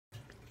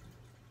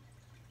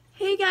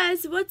Hey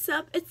guys, what's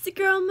up? It's the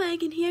girl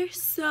Megan here.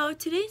 So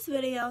today's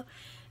video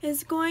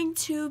is going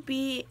to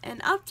be an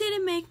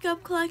updated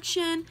makeup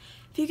collection.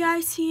 If you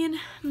guys seen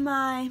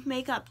my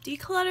makeup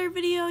declutter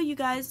video, you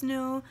guys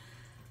knew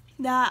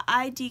that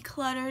I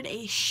decluttered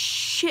a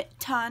shit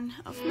ton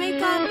of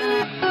makeup.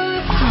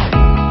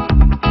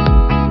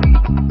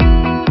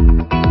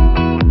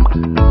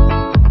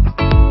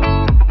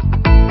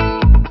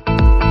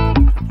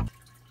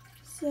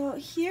 So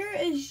here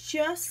is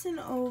just an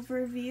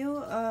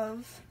overview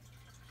of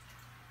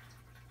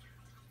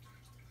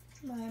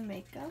my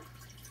makeup.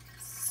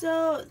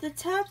 So the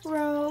top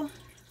row,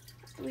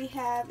 we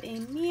have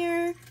a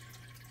mirror,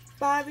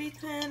 bobby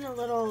pin, a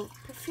little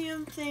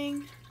perfume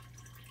thing,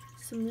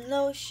 some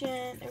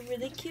lotion, a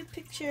really cute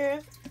picture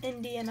of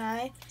Indy and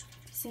I,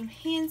 some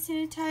hand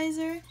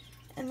sanitizer,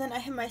 and then I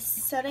have my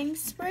setting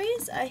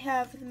sprays. I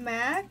have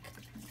MAC,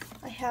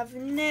 I have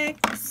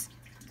NYX,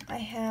 I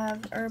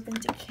have Urban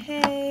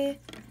Decay,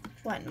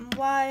 Wet n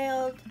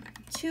Wild,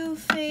 Too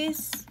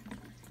Faced,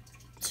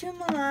 two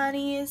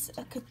Milani's,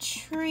 a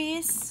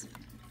Catrice,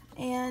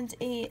 and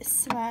a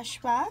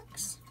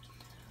Smashbox.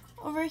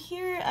 Over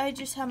here I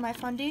just have my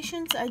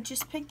foundations. I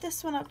just picked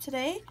this one up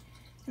today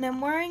and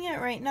I'm wearing it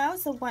right now.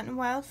 It's the Wet n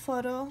Wild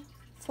Photo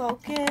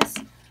Focus.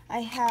 I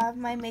have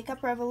my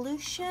Makeup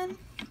Revolution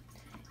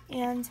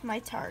and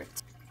my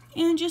Tarte.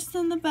 And just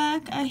in the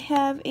back I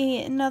have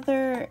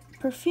another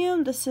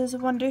perfume. This is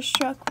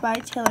Wonderstruck by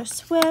Taylor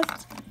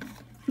Swift,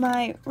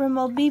 my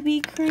Rimmel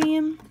BB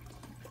cream,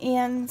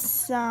 and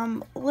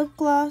some lip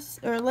gloss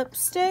or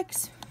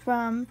lipsticks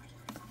from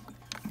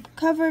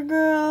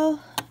CoverGirl,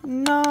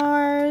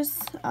 NARS,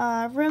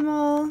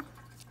 Rimmel,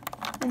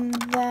 and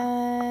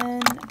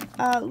then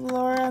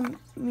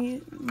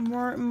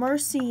Laura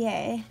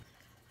Mercier.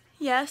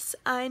 Yes,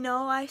 I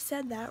know I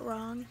said that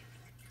wrong.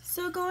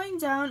 So going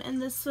down in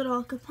this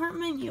little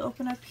compartment, you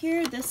open up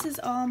here. This is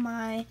all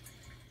my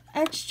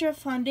extra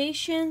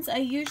foundations. I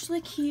usually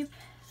keep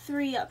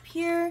 3 up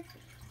here.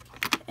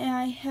 And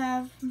I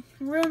have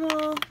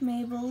Rimmel,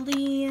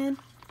 Maybelline,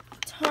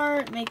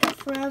 Tarte, Makeup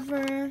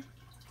Forever,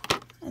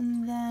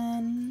 and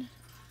then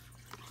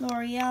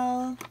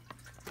L'Oreal.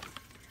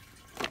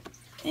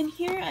 In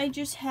here I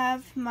just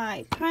have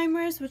my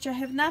primers, which I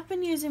have not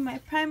been using my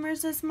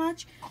primers as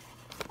much.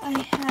 I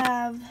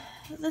have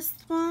this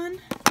one.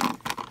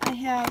 I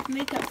have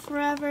Makeup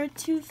Forever,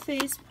 Too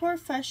Faced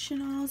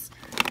Professionals,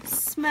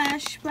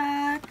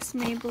 Smashbox,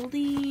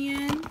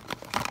 Maybelline,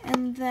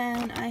 and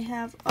then I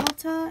have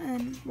Ulta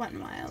and Wet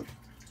n Wild.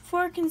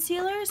 For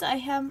concealers, I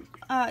have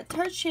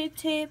Tarte Shape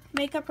Tape,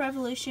 Makeup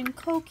Revolution,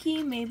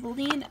 Kokie,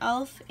 Maybelline,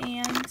 e.l.f.,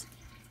 and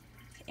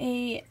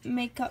a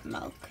Makeup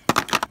Milk.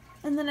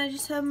 And then I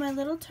just have my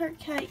little Tarte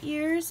cat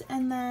ears,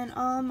 and then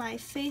all my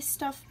face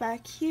stuff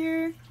back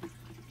here.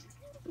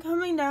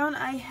 Coming down,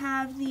 I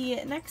have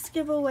the next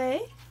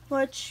giveaway,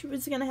 which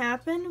is going to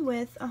happen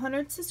with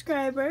 100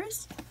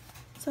 subscribers.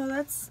 So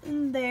that's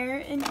in there.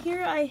 And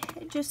here I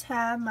just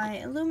have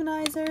my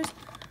illuminizers.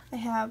 I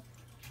have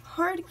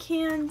Hard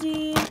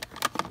Candy,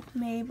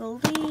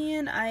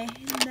 Maybelline,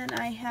 and then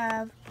I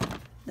have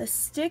the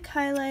stick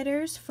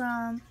highlighters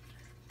from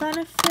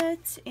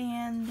Benefit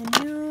and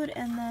the Nude,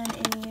 and then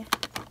a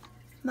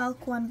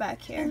Milk one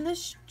back here. In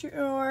this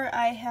drawer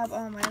I have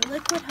all my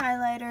liquid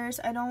highlighters.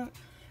 I don't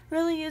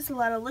really use a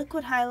lot of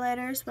liquid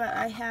highlighters, but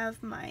I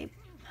have my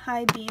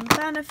High Beam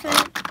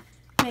Benefit,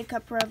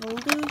 Makeup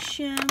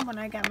Revolution when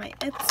I got my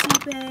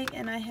Ipsy bag,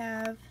 and I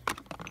have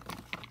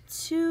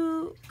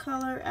 2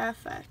 Color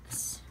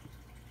FX.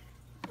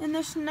 In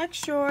this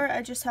next drawer,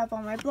 I just have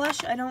all my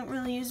blush. I don't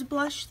really use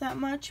blush that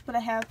much, but I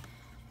have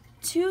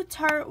 2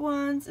 Tarte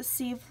ones, a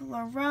Steve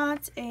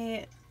Laurent,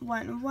 a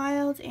Wet n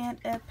Wild, and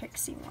a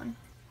Pixie one.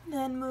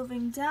 Then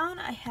moving down,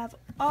 I have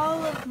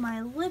all of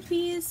my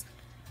lippies.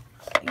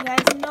 You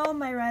guys know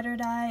my ride or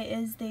die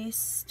is the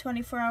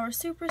 24-Hour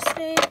Super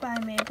Stay by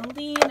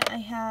Maybelline. I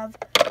have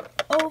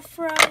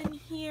Ofra in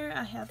here.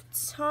 I have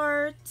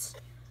Tarte,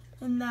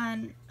 and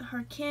then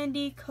Hard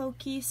Candy,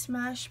 Kokie,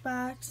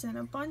 Smashbox, and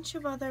a bunch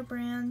of other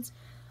brands.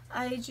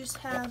 I just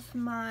have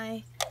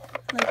my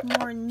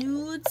more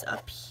nudes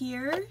up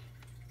here.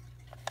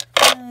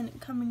 And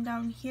coming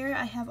down here,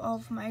 I have all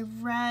of my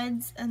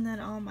reds, and then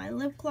all my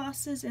lip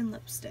glosses and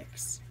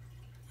lipsticks.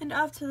 And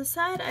off to the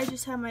side, I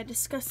just have my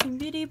Disgusting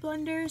Beauty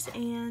blenders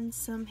and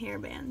some hair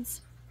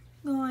bands.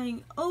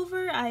 Going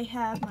over, I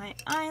have my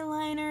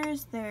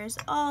eyeliners. There's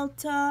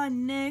Ulta,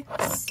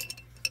 NYX.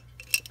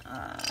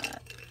 I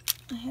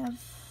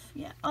have,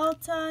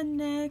 Ulta,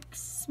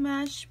 NYX,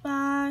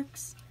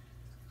 Smashbox.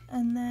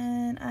 And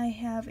then I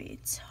have a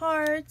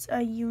Tarte,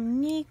 a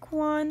unique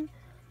one,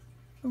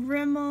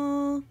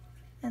 Rimmel,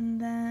 and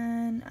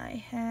then I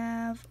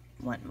have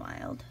Wet n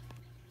Wild.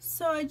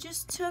 So I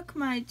just took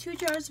my 2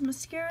 jars of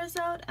mascaras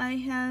out. I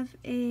have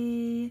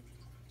a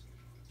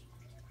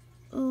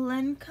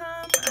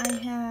Lancome. I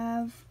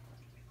have,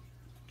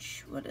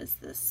 what is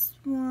this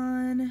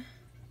one?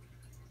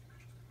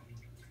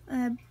 I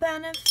have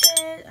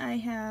Benefit. I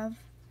have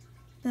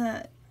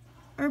the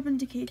Urban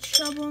Decay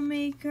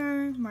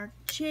Troublemaker, Marc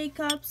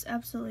Jacobs,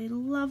 absolutely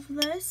love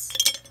this.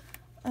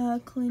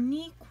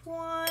 Clinique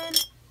one.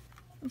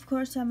 Of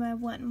course, I have my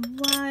Wet n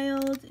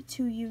Wild,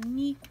 2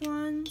 unique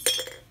ones.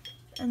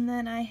 And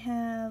then I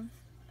have,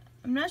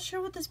 I'm not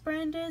sure what this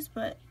brand is,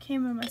 but it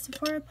came in my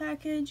Sephora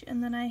package.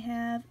 And then I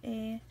have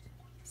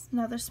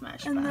another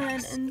Smashbox. And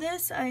then in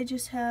this, I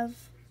just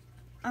have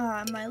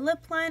my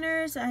lip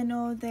liners. I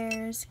know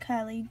there's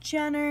Kylie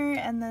Jenner,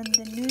 and then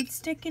the Nude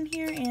Stick in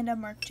here, and a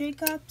Marc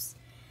Jacobs.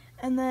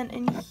 And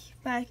then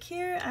back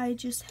here, I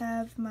just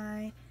have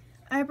my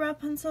eyebrow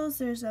pencils.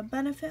 There's a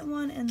Benefit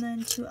one, and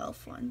then 2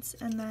 e.l.f. ones,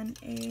 and then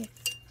a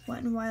Wet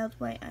n Wild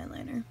white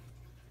eyeliner.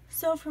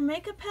 So for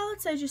makeup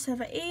palettes, I just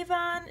have an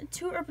Avon,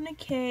 2 Urban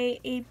Decay,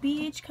 a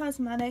BH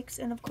Cosmetics,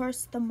 and of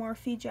course the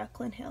Morphe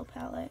Jaclyn Hill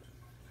palette.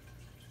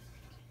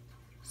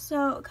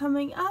 So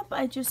coming up,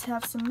 I just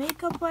have some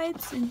makeup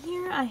wipes. In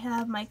here I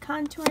have my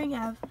contouring. I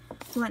have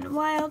Wet n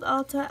Wild,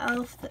 Ulta,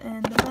 e.l.f.,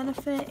 and the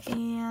Benefit,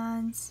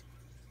 and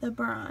the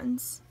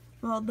bronze.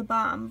 Well, the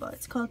balm, but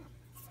it's called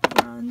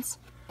bronze.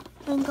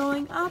 And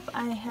going up,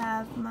 I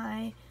have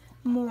my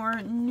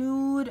more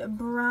nude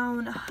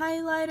brown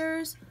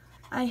highlighters.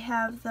 I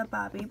have the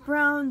Bobbi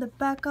Brown, the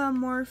Becca,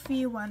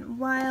 Morphe, Wet n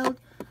Wild,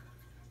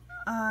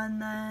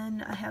 and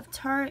then I have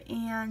Tarte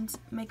and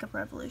Makeup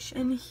Revolution.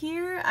 And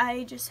here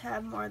I just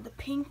have more of the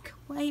pink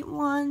white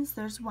ones.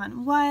 There's Wet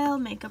n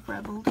Wild, Makeup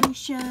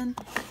Revolution,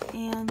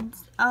 and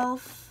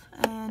e.l.f.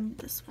 and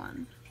this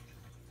one.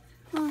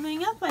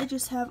 Moving up, I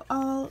just have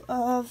all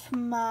of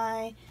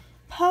my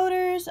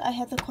powders. I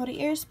have the Coty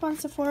Airspun,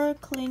 Sephora,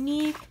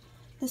 Clinique,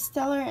 the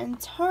Stellar, and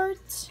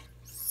Tarte.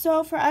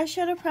 So for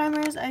eyeshadow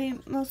primers, I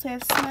mostly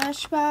have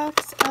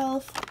Smashbox,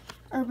 e.l.f.,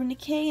 Urban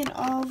Decay, and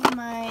all of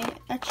my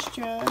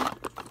extra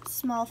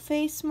small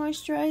face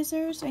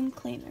moisturizers and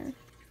cleaner.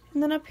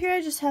 And then up here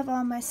I just have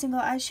all my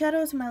single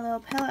eyeshadows, my little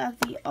palette. I have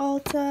the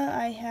Ulta,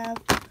 I have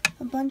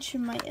a bunch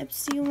of my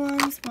Ipsy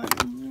ones,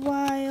 Wet n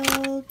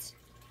Wild,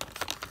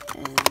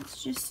 and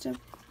just a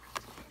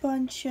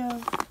bunch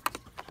of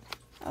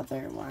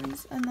other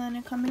ones. And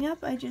then coming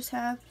up, I just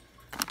have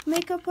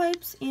makeup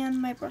wipes and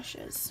my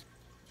brushes.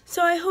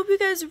 So I hope you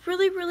guys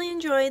really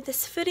enjoyed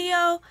this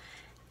video,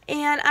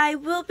 and I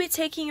will be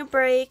taking a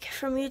break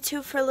from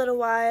YouTube for a little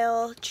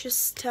while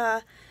just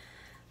to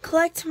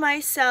collect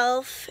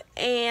myself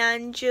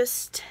and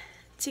just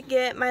to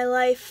get my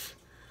life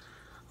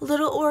a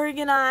little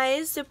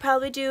organized. I'll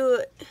probably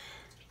do a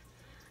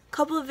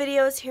couple of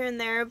videos here and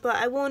there, but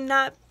I will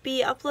not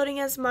be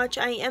uploading as much.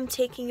 I am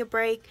taking a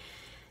break,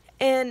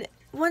 and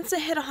once I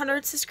hit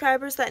 100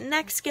 subscribers, that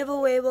next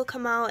giveaway will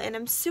come out, and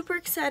I'm super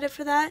excited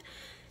for that.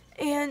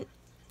 And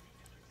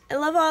I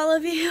love all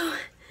of you.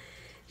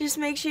 Just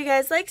make sure you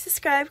guys like,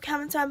 subscribe,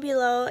 comment down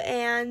below,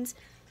 and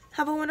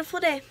have a wonderful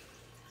day.